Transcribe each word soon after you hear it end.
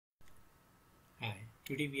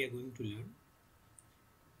Today we are going to learn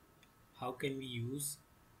how can we use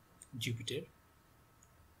Jupyter.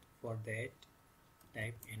 For that,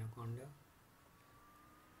 type Anaconda.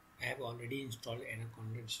 I have already installed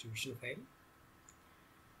Anaconda distribution file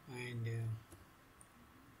and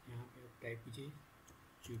यहाँ पे आप type कीजिए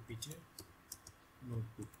Jupyter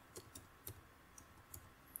notebook,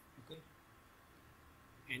 okay,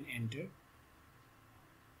 and enter.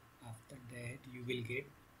 After that you will get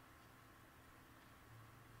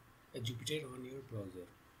a Jupyter on your browser.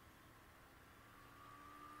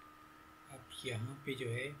 अब यहाँ पे जो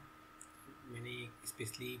है मैंने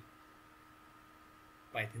स्पेशली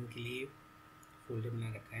पाइथन के लिए फोल्डर बना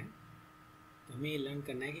रखा है, तो हमें ये लर्न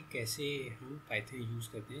करना है कि कैसे हम पाइथन यूज़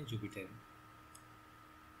करते हैं जुपिटर में।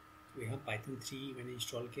 तो यहाँ पाइथन 3 मैंने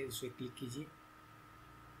इंस्टॉल किया, इस पर क्लिक कीजिए।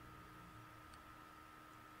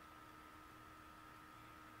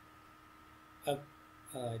 अब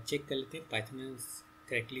चेक कर लेते हैं पाइथन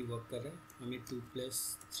करेक्टली वर्क कर रहा है। हमने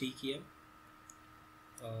 2+3 किया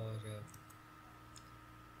और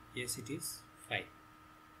yes it is 5।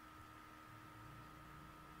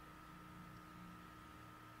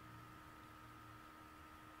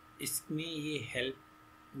 इसमें ये हेल्प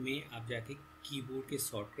में आप जाके कीबोर्ड के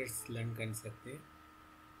शॉर्टकट्स लर्न कर सकते हैं।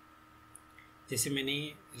 जैसे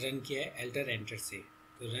मैंने रन किया है एल्टर एंटर से,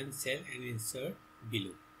 तो run cell and insert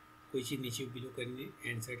below, कोई चीज़ नीचे बिलो करनी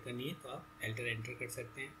इंसर्ट करनी है तो आप एल्टर एंटर कर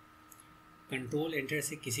सकते हैं। कंट्रोल एंटर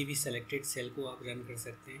से किसी भी सेलेक्टेड सेल को आप रन कर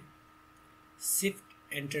सकते हैं।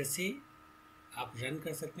 शिफ्ट एंटर से आप रन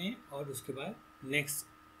कर सकते हैं और उसके बाद नेक्स्ट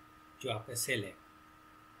जो आपका सेल है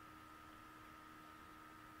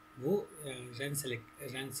वो रन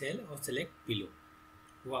सेल और सेलेक्ट बिलो,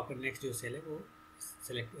 वो आपका नेक्स्ट जो सेल है वो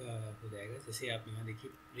सेलेक्ट हो जाएगा। जैसे आप यहाँ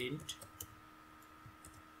देखिए प्रिंट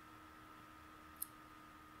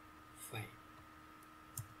 5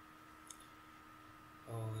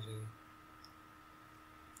 और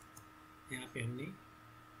यहाँ पे हमने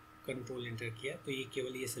कंट्रोल एंटर किया तो ये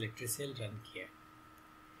केवल ये सेलेक्टेड सेल रन किया है।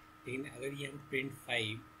 लेकिन अगर ये हम प्रिंट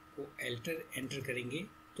 5 को एल्टर एंटर करेंगे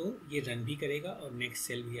तो ये रन भी करेगा और नेक्स्ट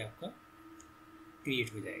सेल भी आपका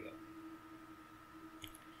क्रिएट हो जाएगा।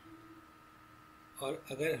 और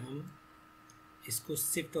अगर हम इसको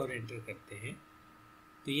शिफ्ट और एंटर करते हैं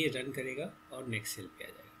तो ये रन करेगा और नेक्स्ट सेल पे आ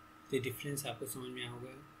जाएगा। तो ये डिफरेंस आपको समझ में आया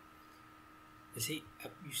होगा। जैसे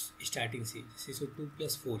अब स्टार्टिंग से जैसे इसको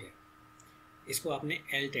 2+4 है, इसको आपने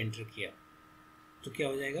एल्ट एंटर किया तो क्या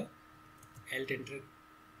हो जाएगा, एल्ट एंटर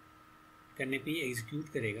करने पे ये एग्जीक्यूट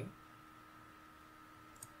करेगा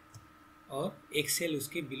और एक सेल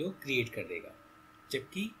उसके बिलो क्रिएट कर देगा।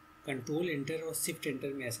 जबकि कंट्रोल एंटर और शिफ्ट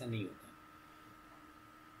एंटर में ऐसा नहीं होता।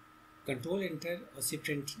 कंट्रोल एंटर और शिफ्ट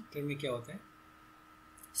एंटर में क्या होता है,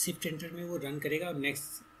 शिफ्ट एंटर में वो रन करेगा और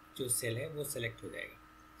नेक्स्ट जो सेल है वो सेलेक्ट हो जाएगा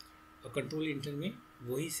और कंट्रोल एंटर में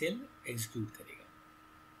वही सेल एग्जीक्यूट करेगा।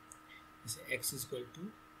 जैसे x =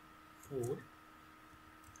 4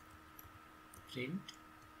 प्रिंट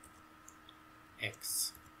x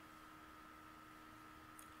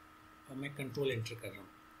और मैं कंट्रोल एंटर कर रहा हूँ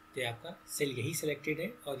तो ये आपका सेल यही सेलेक्टेड है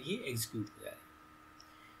और ये एग्जीक्यूट हो जाएगा।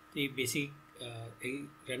 तो ये बेसिक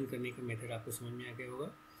रन करने का मेथड आपको समझ में आ गया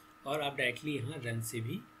होगा और आप डायरेक्टली यहाँ रन से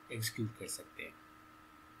भी एग्जीक्यूट कर सकते हैं।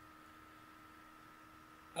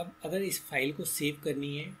 अब अगर इस फाइल को सेव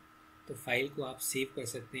करनी है तो फाइल को आप सेव कर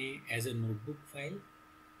सकते हैं as a notebook file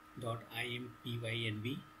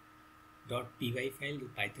 .impynb.py file, जो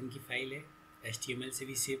पाइथन की फाइल है। HTML से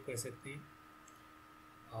भी सेव कर सकते हैं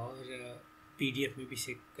और PDF में भी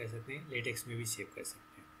सेव कर सकते हैं, लेटेक्स में भी सेव कर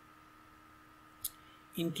सकते हैं।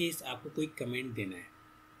 इन केस आपको कोई कमेंट देना है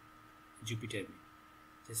जुपिटर में,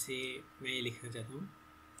 जैसे मैं ये लिखना चाहता हूँ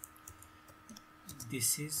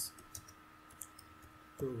this is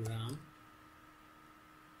program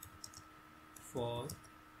for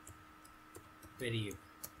variable,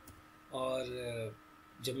 और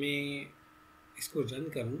जब मैं इसको रन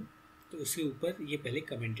करूँ तो उसके ऊपर ये पहले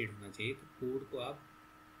कमेंटेड होना चाहिए। तो कोड को आप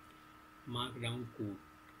मार्क डाउन कोड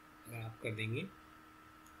अगर आप कर देंगे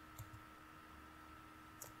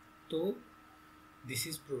तो this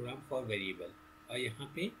is programme for variable, और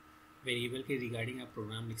यहाँ पे वेरिएबल के रिगार्डिंग आप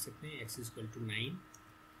प्रोग्राम लिख सकते हैं। x = 9,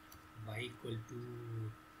 y =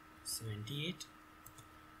 78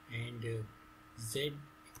 and z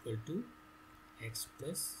 = x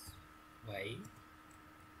 + y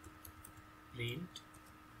print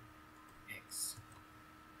x।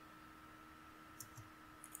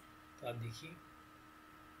 तो आप देखिए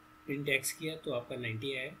प्रिंट x किया तो आपका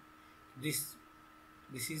 90 आया।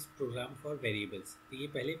 This is programme for variables. तो ये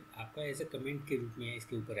पहले आपका ऐसा कमेंट के रूप में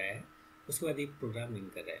इसके ऊपर आया है, उसके बाद एक प्रोग्राम रन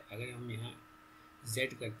कर रहा है। अगर हम यहाँ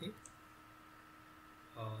z करते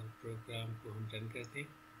और प्रोग्राम को हम रन करते हैं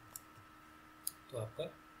तो आपका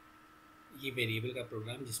ये वेरिएबल का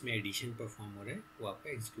प्रोग्राम जिसमें एडिशन परफॉर्म हो रहा है वो आपका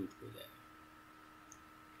एग्जीक्यूट हो जाएगा।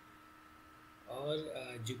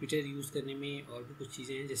 और जुपिटर यूज़ करने में और भी कुछ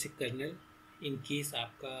चीज़ें हैं, जैसे कर्नल। इन केस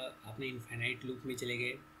आपने इनफाइनाइट लूप में चले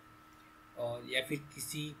गए और या फिर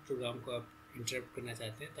किसी प्रोग्राम को आप इंटरप्ट करना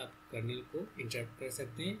चाहते हैं तो आप कर्नल को इंटरप्ट कर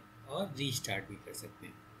सकते हैं और रीस्टार्ट भी कर सकते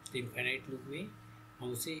हैं। तो इनफाइनाइट लूप में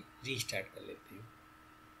हम उसे रीस्टार्ट कर लेते हैं।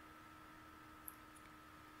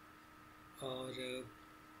 और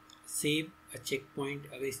सेव अ चेक पॉइंट,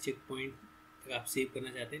 अगर इस चेक पॉइंट तक आप सेव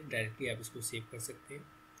करना चाहते हैं डायरेक्टली आप इसको सेव कर सकते हैं।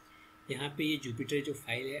 यहाँ पे ये जुपिटर जो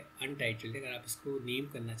फाइल है अनटाइटल्ड है, अगर आप इसको नेम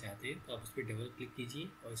करना चाहते हैं तो आप उस पर डबल क्लिक कीजिए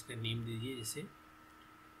और इसका नेम दीजिए, जैसे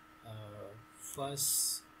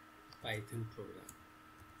फर्स्ट पाइथन प्रोग्राम।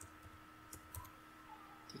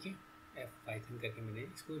 ठीक है, एफ पाइथन करके मैंने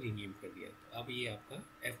इसको रीनेम कर दिया। तो अब ये आपका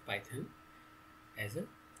F Python as a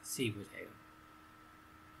save हो जाएगा।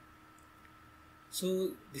 So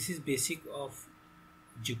this is basic of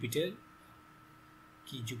Jupiter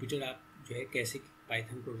कि जुपिटर आप जो है कैसे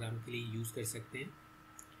पाइथन प्रोग्राम के लिए यूज़ कर सकते हैं।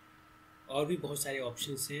 और भी बहुत सारे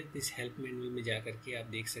ऑप्शंस हैं, इस हेल्प मैनुअल में जा कर के आप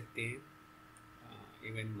देख सकते हैं।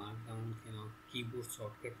 इवन मार्कडाउन के कीबोर्ड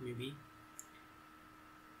शॉर्टकट में भी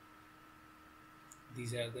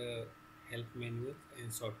these are the help manual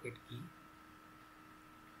and shortcut की।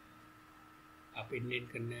 आप इंडेंट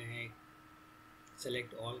करना है,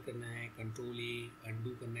 सेलेक्ट ऑल करना है, कंट्रोल ए,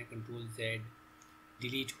 अंडू करना है control Z,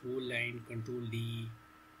 delete whole line control D,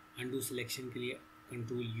 undo selection के लिए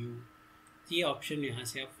कंट्रोल यू। ये ऑप्शन यहाँ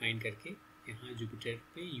से आप फाइंड करके यहाँ जुपिटर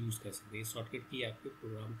पे यूज़ कर सकते हैं। शॉर्टकट की आपके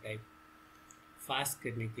प्रोग्राम टाइप फास्ट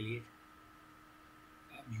करने के लिए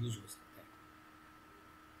आप यूज़ हो सकता है।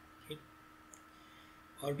 ठीक,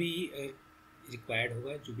 और भी रिक्वायर्ड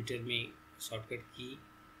होगा जुपिटर में शॉर्टकट की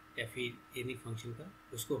या फिर एनी फंक्शन का,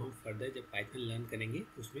 उसको हम फर्दर जब पाइथन लर्न करेंगे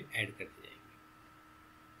तो उसमें ऐड करते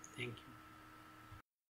जाएंगे। Thank you.